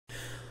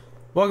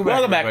Welcome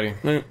back,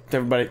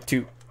 everybody.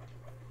 To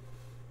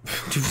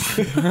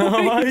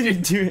what did you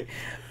do?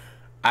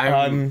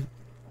 I'm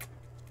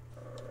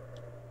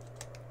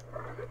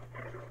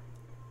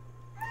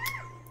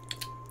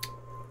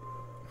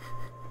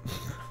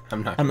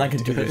not gonna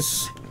do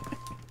this.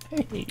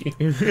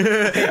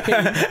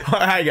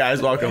 Hi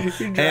guys, welcome.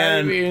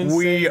 And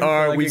we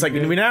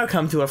now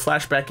come to a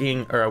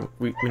flashbacking, or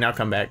we now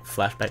come back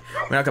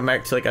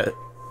to like a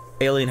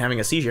alien having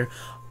a seizure.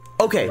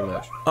 Okay.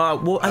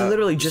 Well, I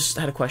literally just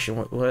had a question.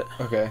 What?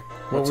 Okay.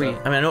 What were you?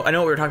 I mean, I know what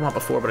we were talking about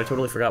before, but I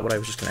totally forgot what I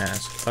was just gonna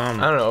ask. I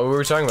don't know. We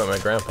were talking about my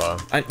grandpa.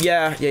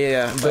 Yeah.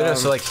 But no,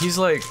 so like he's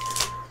like,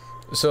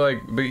 so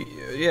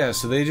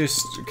they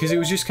just, because it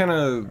was just kind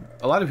of,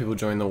 a lot of people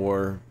joined the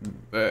war,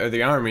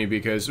 the army,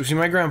 because see,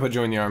 my grandpa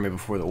joined the army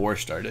before the war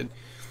started.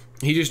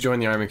 He just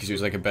joined the army because it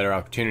was like a better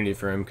opportunity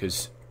for him,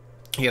 because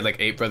he had like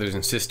 8 brothers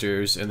and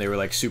sisters, and they were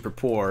like super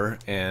poor,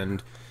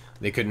 and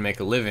they couldn't make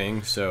a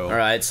living, so...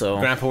 Alright, so...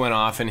 Grandpa went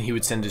off, and he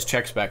would send his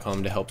checks back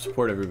home to help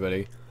support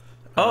everybody.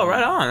 Oh,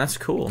 right on. That's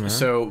cool, man.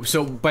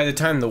 So by the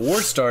time the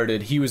war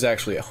started, he was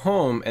actually at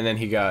home, and then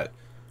he got...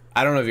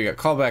 I don't know if he got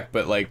called back,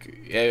 but, like,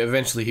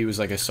 eventually he was,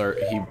 like,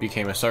 he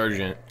became a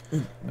sergeant.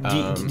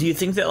 Do you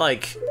think that,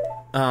 like,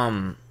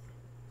 well,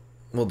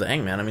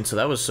 dang, man. I mean, so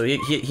that was... So I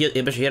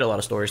bet he had a lot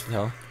of stories to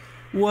tell.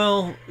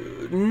 Well,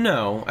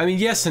 no. I mean,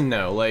 yes and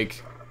no.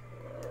 Like...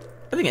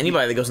 I think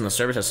anybody that goes in the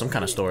service has some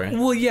kind of story.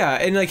 Well, yeah,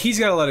 and like he's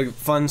got a lot of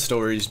fun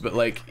stories, but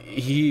like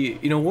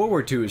World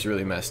War II is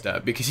really messed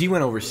up because he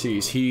went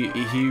overseas. He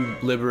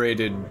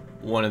liberated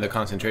one of the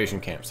concentration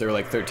camps. There were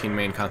like 13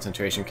 main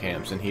concentration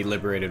camps, and he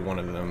liberated one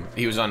of them.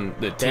 He was on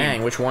the team.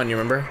 Dang, which one? You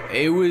remember?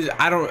 It was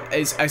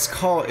it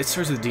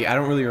starts with D. I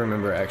don't really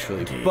remember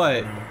actually,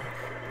 but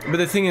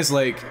the thing is,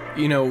 like,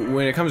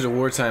 when it comes to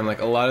wartime,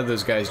 like a lot of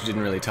those guys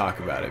didn't really talk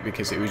about it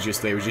because it was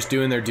just they were just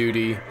doing their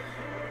duty.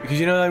 Because,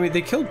 I mean,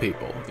 they killed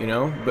people,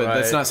 but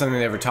that's not something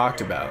they ever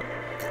talked about.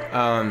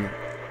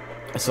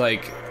 It's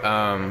like,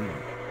 alright,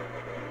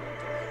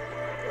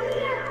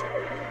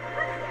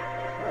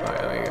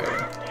 let me go.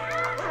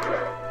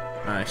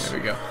 Nice. There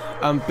we go.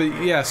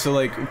 But yeah, so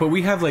like, but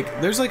we have like,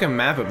 there's like a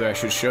map up there I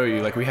should show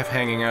you. Like, we have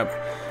hanging up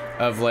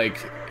of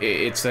like,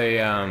 it's like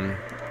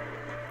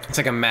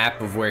a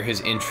map of where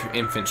his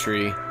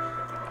infantry,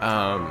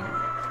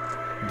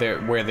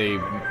 where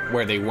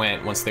they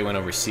went once they went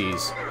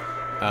overseas.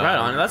 Right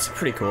on. That's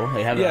pretty cool.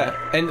 They have that. Yeah,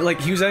 and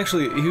like he was I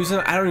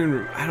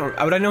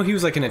know he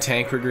was like in a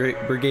tank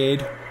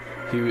brigade.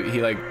 He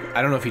like,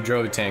 I don't know if he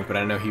drove a tank, but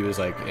I know he was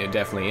like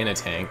definitely in a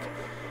tank.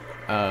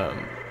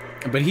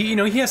 But he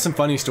has some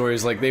funny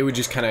stories. Like they would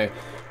just kind of,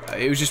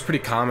 it was just pretty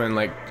common.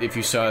 Like if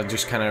you saw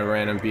just kind of a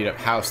random beat up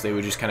house, they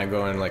would just kind of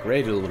go and like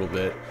raid it a little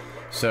bit.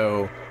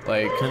 So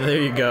like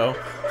there you go.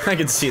 I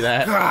can see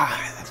that.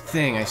 That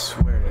thing, I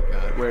swear to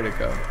God, where'd it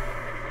go?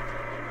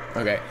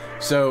 Okay,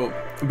 so.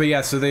 But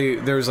yeah, so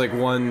there was like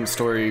one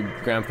story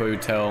Grandpa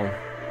would tell.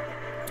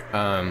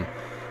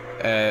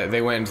 They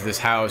went into this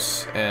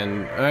house,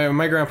 and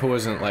my grandpa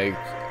wasn't like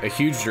a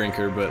huge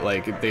drinker, but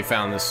like they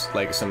found this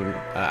like some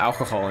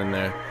alcohol in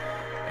there,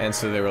 and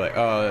so they were like,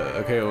 "Oh,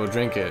 okay, we'll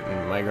drink it."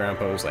 And my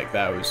grandpa was like,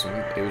 "It was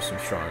some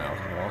strong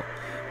alcohol."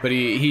 But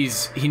he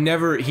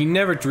never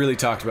really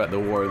talked about the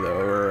war though,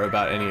 or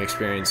about any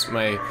experience.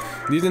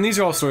 These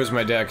are all stories of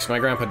my dad, 'cause my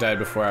grandpa died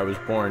before I was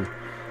born.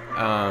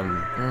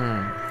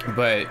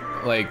 But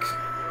like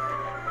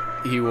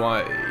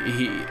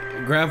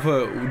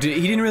Grandpa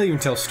didn't really even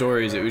tell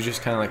stories. It was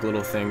just kind of like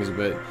little things.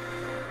 But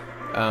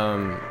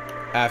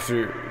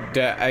after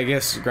Dad, I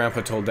guess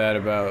Grandpa told Dad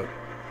about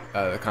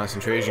the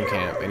concentration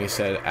camp, and he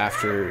said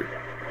after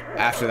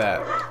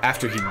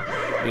he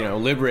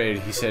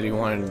liberated, he said he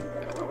wanted.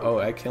 Oh,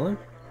 I kill him?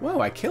 Whoa,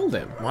 I killed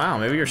him. Wow,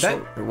 maybe your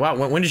sword. Wow,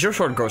 when does your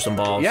sword grow some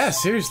balls? Yeah,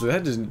 seriously,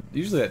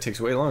 usually that takes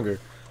way longer.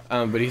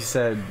 But he just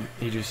said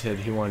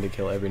he wanted to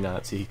kill every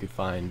Nazi he could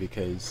find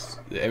because,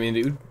 I mean,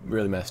 it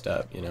really messed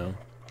up,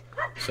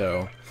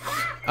 So,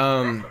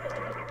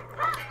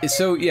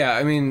 so yeah,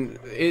 I mean,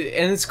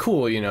 and it's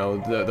cool,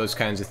 those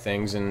kinds of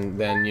things. And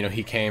then,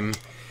 he came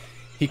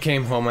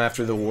home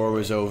after the war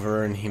was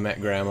over, and he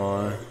met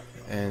Grandma,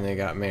 and they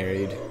got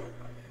married,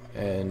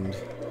 and,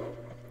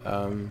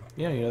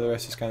 yeah, the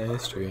rest is kind of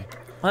history.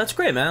 Well, that's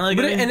great, man. Like,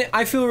 and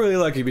I feel really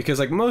lucky because,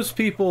 like, most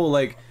people,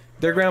 like,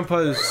 their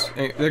grandmas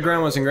and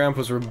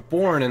grandpas were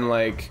born in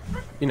like,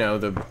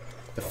 the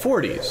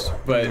 40s,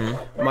 but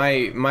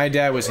my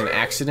dad was an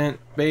accident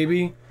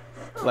baby,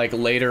 like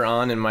later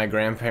on in my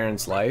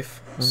grandparents'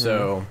 life.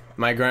 So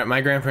my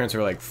grandparents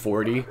were like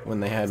 40 when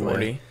they had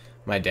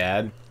my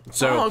dad.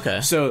 So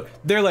okay. So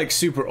they're like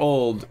super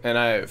old,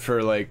 and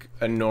for like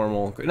a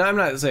normal. No, I'm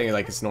not saying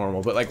like it's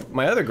normal, but like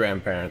my other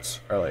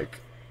grandparents are like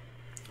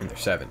in their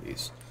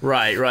 70s.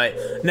 Right.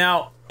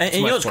 Now.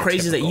 And what's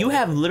crazy is that you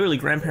have literally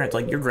grandparents,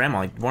 like your grandma,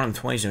 like born in the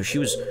 20s, she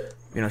was,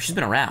 she's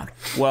been around.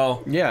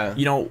 Well, yeah.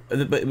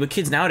 But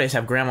kids nowadays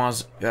have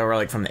grandmas that were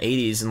like from the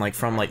 80s and like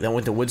from like that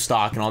went to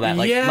Woodstock and all that.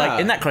 Like,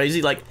 isn't that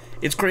crazy? Like,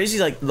 it's crazy,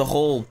 like the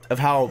whole of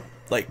how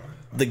like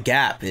the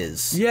gap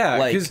is. Yeah,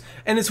 like,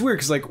 and it's weird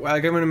because like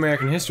I'm in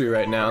American history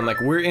right now, and like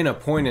we're in a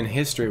point in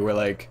history where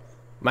like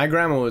my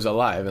grandma was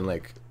alive and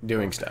like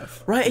doing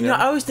stuff. Right, and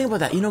I always think about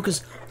that,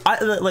 because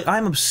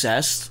I'm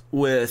obsessed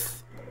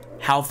with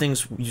how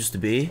things used to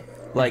be,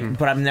 like,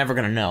 but I'm never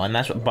gonna know, and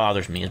that's what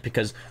bothers me, is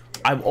because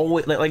I've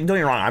always like don't get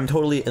me wrong, I'm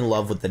totally in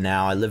love with the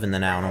now. I live in the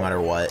now, no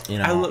matter what.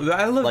 I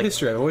love like,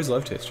 history. I've always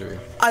loved history.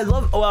 I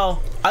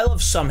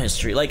love some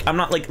history. Like I'm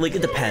not like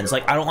it depends.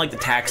 Like I don't like the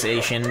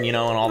taxation, and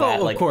all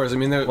that. Like, of course, I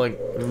mean, but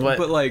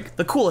like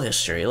the cool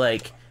history,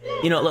 like.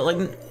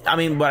 I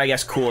mean, but I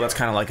guess cool. That's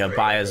kind of like a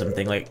biasm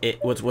thing. Like,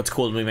 what's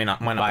cool to me might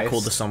not be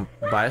cool to some.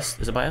 Biased?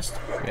 Is it biased?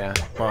 Yeah.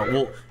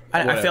 Well,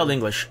 I failed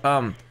English.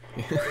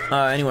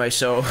 Anyway,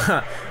 so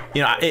so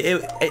we're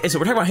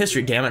talking about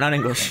history. Damn it, not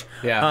English.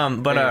 Yeah.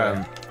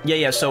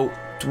 Yeah. So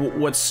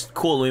what's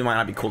cool to me might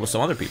not be cool to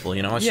some other people.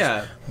 It's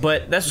just,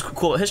 but that's what's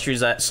cool about history,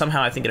 is that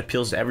somehow I think it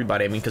appeals to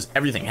everybody. I mean, because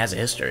everything has a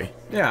history.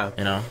 Yeah.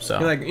 So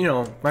like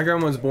my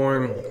grandma was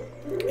born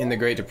in the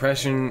Great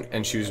Depression,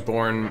 and she was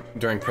born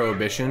during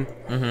Prohibition.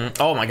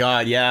 Oh my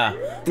God, yeah.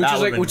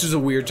 Which is a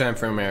weird time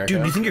for America.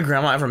 Dude, do you think your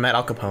grandma ever met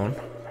Al Capone?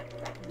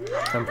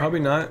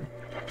 Probably not.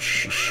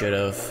 She should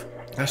have.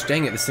 Gosh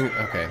dang it! This thing.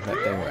 Okay, that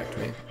thing wrecked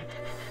me.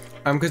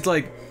 Cause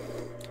like,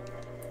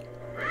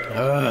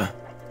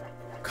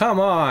 come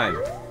on.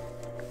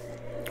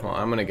 Well,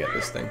 I'm gonna get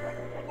this thing.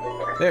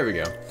 There we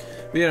go.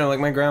 But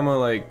like my grandma,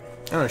 like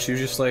I don't know, she was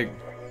just like,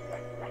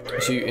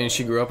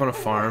 she grew up on a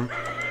farm.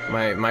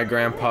 My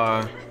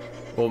grandpa,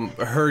 well,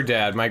 her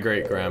dad, my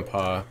great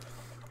grandpa,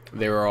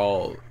 they were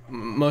all,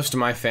 most of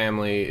my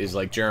family is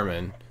like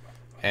German,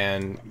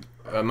 and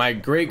my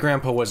great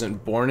grandpa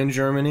wasn't born in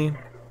Germany,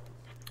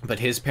 but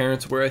his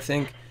parents were, I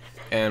think,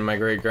 and my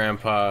great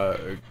grandpa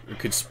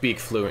could speak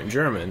fluent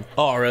German.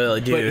 Oh, really,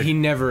 dude? But he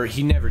never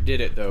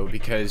did it though,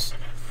 because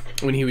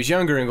when he was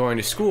younger and going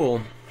to school,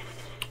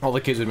 all the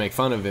kids would make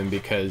fun of him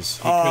because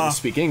he couldn't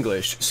speak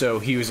English. So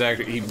he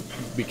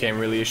became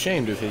really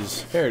ashamed of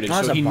his heritage.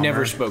 So he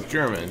never spoke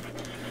German.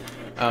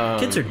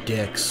 Kids are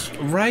dicks,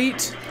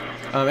 right?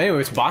 Anyway,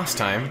 it's boss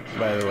time,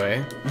 by the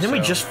way. Didn't we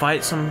just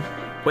fight some?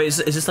 Wait, is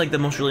this like the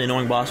most really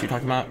annoying boss you're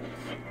talking about?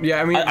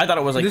 Yeah, I mean, I thought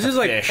it was like this is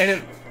like, fish.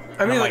 and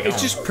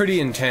it's just pretty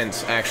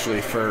intense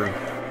actually for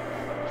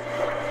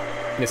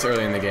this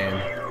early in the game.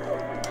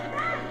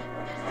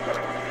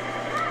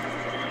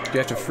 You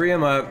have to free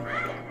him up.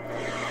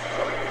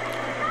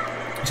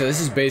 So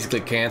this is basically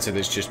cancer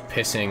that's just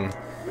pissing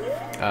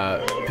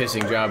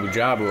Jabu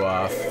Jabu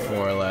off,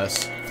 more or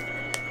less.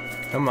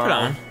 Come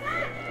on.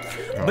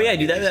 But yeah,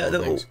 dude,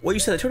 what you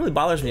said, that totally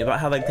bothers me about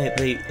how like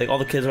they all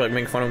the kids are like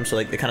making fun of them, so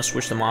like they kind of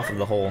switch them off of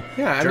the whole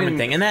German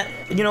thing. And that,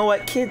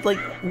 kid, like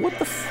what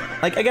the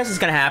like, I guess it's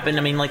gonna happen.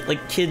 I mean,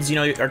 like kids,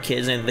 are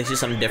kids, and they see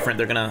something different,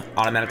 they're gonna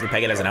automatically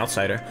peg it as an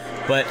outsider.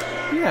 But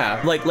yeah,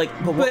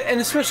 but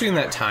and especially in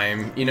that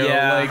time,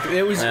 like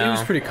it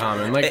was pretty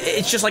common. Like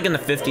it's just like in the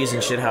 50s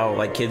and shit, how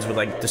like kids would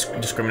like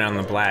discriminate on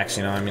the blacks.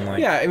 I mean,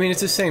 like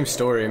it's the same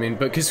story. I mean,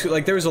 but because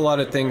like there was a lot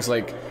of things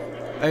like.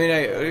 I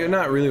mean,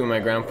 not really when my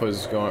grandpa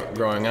was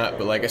growing up,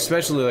 but like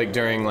especially like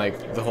during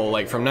like the whole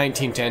like from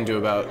 1910 to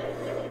about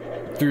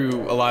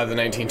through a lot of the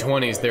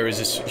 1920s, there was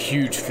this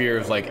huge fear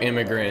of like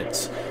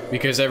immigrants,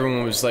 because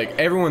everyone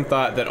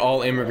thought that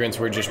all immigrants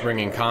were just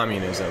bringing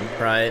communism,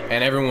 right?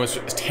 And everyone was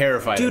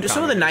terrified. Dude,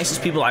 some of the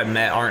nicest people I've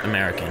met aren't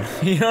American.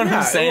 You know what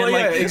I'm saying? Well,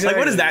 like, exactly. Like,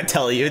 what does that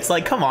tell you? It's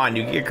like, come on,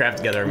 dude, get your crap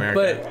together,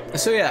 America. But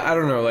so yeah, I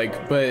don't know,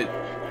 like, but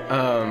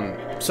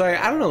so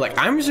I don't know, like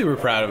I'm super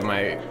proud of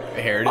my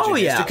heritage. Oh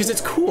yeah, because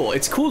it's cool.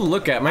 It's cool to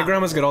look at. My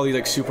grandma's got all these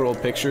like super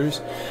old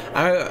pictures.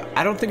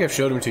 I don't think I've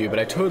showed them to you, but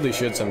I totally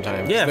should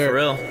sometime. Yeah, for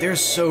real. They're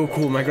so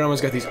cool. My grandma's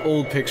got these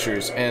old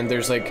pictures, and there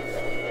we go.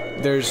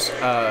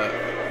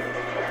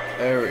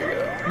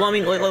 Well, I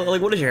mean,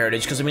 like what is your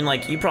heritage? Because I mean,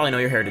 like you probably know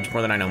your heritage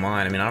more than I know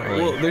mine. I mean, I don't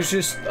really. Well, there's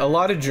just a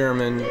lot of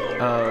German,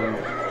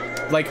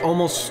 like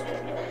almost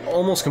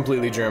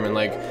completely German.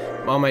 Like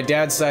on my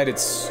dad's side,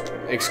 it's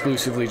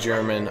exclusively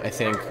German, I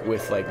think,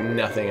 with like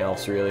nothing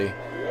else really.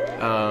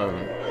 There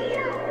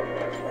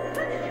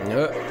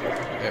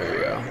we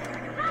go.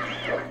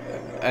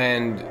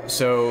 And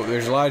so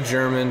there's a lot of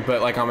German,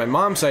 but like on my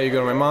mom's side, you go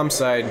to my mom's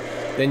side,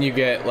 then you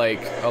get like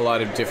a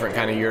lot of different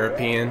kind of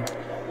European.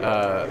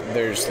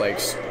 There's like,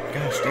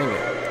 gosh dang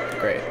it,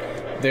 great.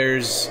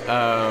 There's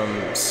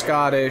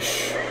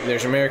Scottish.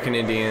 There's American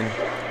Indian,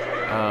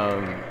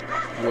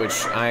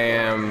 which I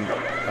am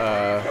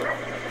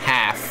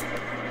half.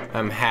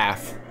 I'm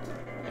half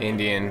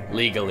Indian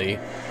legally.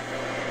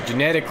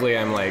 Genetically,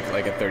 I'm like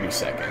a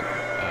 32nd,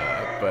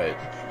 but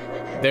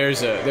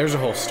there's a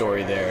whole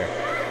story there.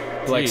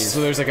 Like,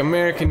 so there's like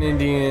American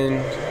Indian,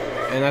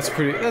 and that's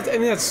pretty.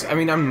 I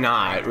mean, I'm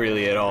not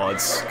really at all.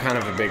 It's kind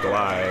of a big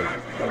lie,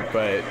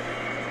 but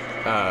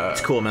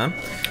it's cool, man.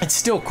 It's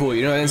still cool,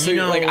 And so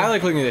like I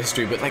like looking at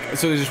history, but like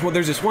so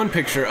there's this one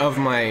picture of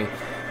my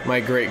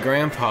great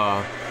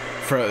grandpa.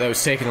 That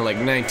was taken in like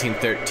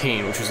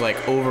 1913, which was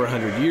like over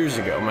 100 years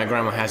ago. My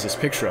grandma has this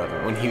picture of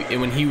him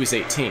when he was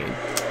 18.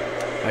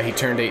 He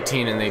turned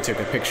 18, and they took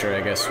a picture, I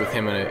guess, with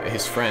him and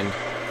his friend.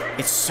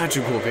 it's such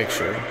a cool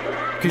picture.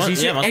 Because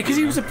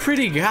he was a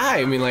pretty guy.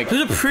 I mean, like, he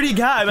was a pretty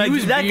guy. Like,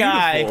 that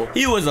beautiful. guy,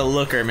 he was a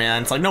looker,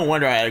 man. It's like no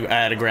wonder I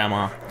had a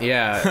grandma.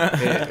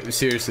 Yeah,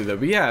 seriously though.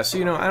 But yeah, so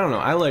I don't know.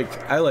 I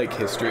like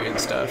history and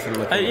stuff, and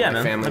looking at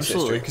my family's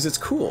history because it's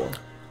cool.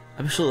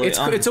 Absolutely,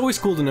 it's always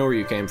cool to know where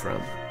you came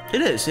from.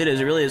 It is. It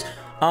really is.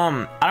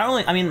 I don't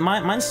really. I mean,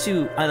 mine's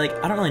too. I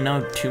don't really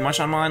know too much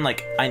on mine.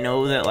 Like, I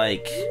know that,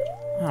 like,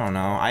 I don't know.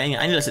 I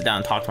need to sit down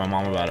and talk to my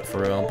mom about it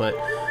for real. But,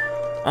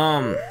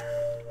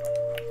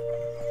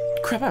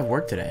 crap, I have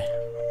work today.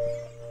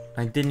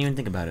 I didn't even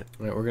think about it.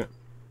 Right, we're gonna.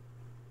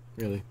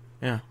 Really?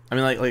 Yeah. I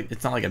mean, like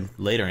it's not like I'm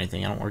late or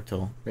anything. I don't work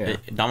till. Yeah.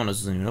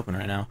 Domino's isn't even open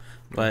right now.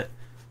 But,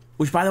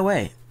 which, by the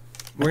way,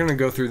 we're gonna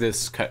go through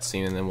this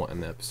cutscene and then we'll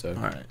end the episode.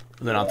 All right.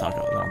 Then I'll talk.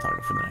 Then I'll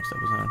talk for the next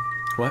episode.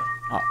 What?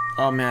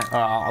 Oh man,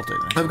 I'll do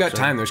it. I've got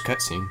time. There's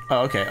cutscene.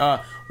 Oh, okay.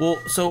 Well,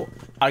 so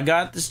I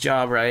got this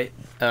job, right?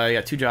 I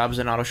got 2 jobs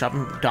in auto shop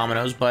and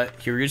Domino's, but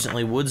here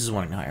recently, Woods is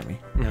wanting to hire me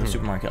in the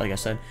supermarket. Like I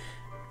said,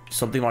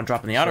 something about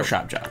dropping the auto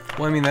shop job.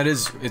 Well, I mean,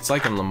 it's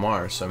like in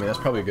Lamar, so I mean, that's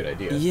probably a good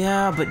idea.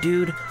 Yeah, but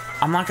dude,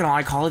 I'm not gonna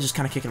lie, college is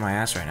kind of kicking my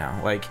ass right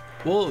now. Like,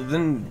 well,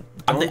 then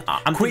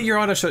quit your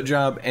auto shop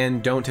job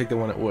and don't take the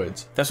one at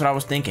Woods. That's what I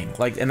was thinking.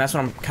 Like, and that's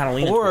what I'm kind of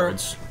leaning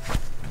towards.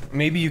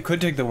 Maybe you could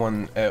take the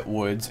one at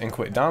Woods and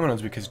quit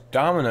Domino's because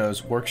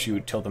Domino's works you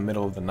till the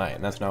middle of the night,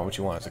 and that's not what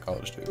you want as a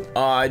college student.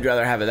 I'd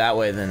rather have it that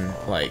way than,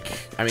 like,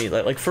 I mean,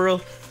 like for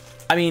real.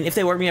 I mean, if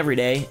they work me every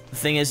day, the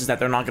thing is that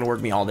they're not going to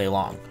work me all day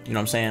long. You know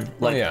what I'm saying?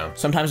 Like, yeah.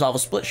 Sometimes I'll have a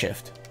split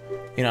shift,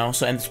 you know,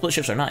 so, and split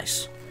shifts are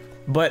nice.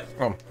 But,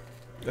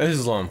 this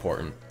is a little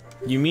important.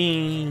 You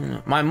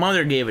mean, my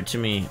mother gave it to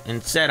me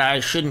and said I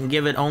shouldn't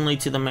give it only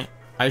to the man.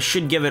 I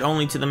should give it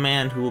only to the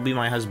man who will be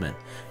my husband.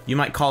 You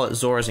might call it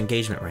Zora's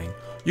engagement ring.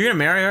 You're gonna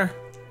marry her?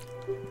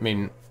 I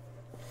mean,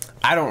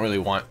 I don't really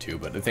want to,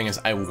 but the thing is,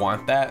 I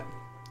want that.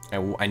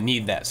 I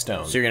need that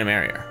stone. So you're gonna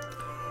marry her?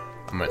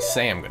 I'm gonna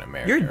say I'm gonna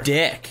marry her. You're a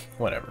dick.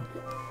 Whatever.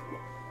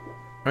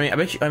 I mean, I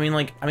bet you. I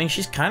mean,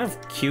 she's kind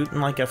of cute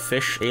in like a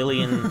fish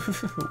alien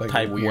like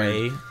type weird,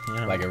 way. You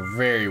know? Like a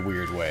very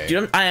weird way.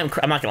 Dude, I'm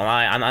not gonna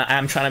lie.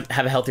 I'm trying to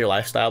have a healthier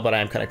lifestyle, but I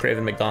am kind of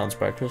craving McDonald's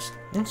breakfast.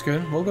 That's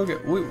good. We'll go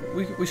get.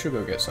 We should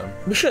go get some.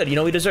 We should. You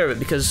know, we deserve it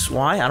because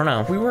why? I don't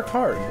know. We work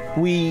hard.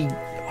 We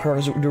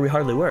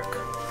hardly work.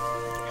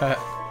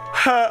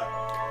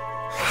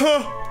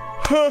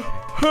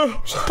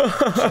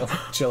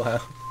 Chill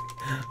out.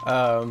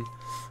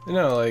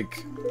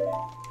 Like,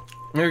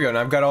 there we go. And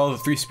I've got all the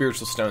 3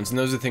 spiritual stones, and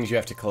those are the things you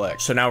have to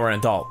collect. So now we're an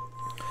adult.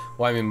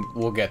 Well, I mean,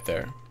 we'll get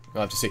there.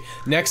 We'll have to see.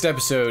 Next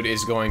episode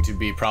is going to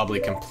be probably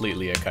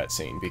completely a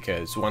cutscene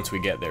because once we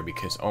get there,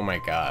 because oh my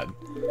god,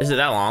 is it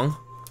that long?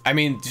 I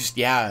mean, just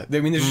yeah. I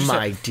mean, there's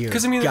just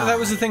because I mean that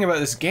was the thing about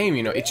this game.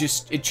 You know, it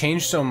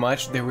changed so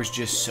much. There was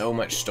just so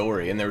much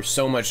story, and there was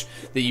so much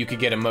that you could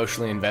get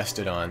emotionally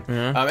invested on.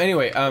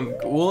 Anyway,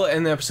 we'll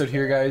end the episode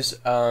here, guys.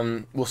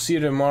 We'll see you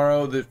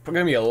tomorrow. There's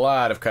gonna be a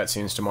lot of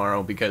cutscenes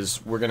tomorrow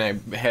because we're gonna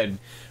head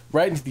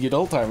right into the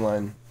adult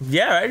timeline.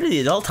 Yeah, right into the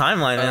adult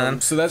timeline,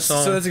 man. So that's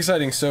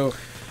exciting. So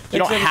you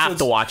don't have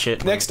to watch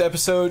it. Next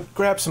episode,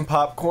 grab some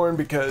popcorn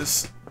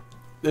because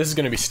this is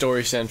gonna be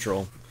story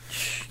central.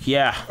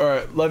 Yeah.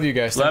 Alright, love you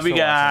guys. Love you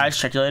guys.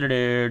 Check you later,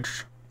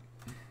 dudes.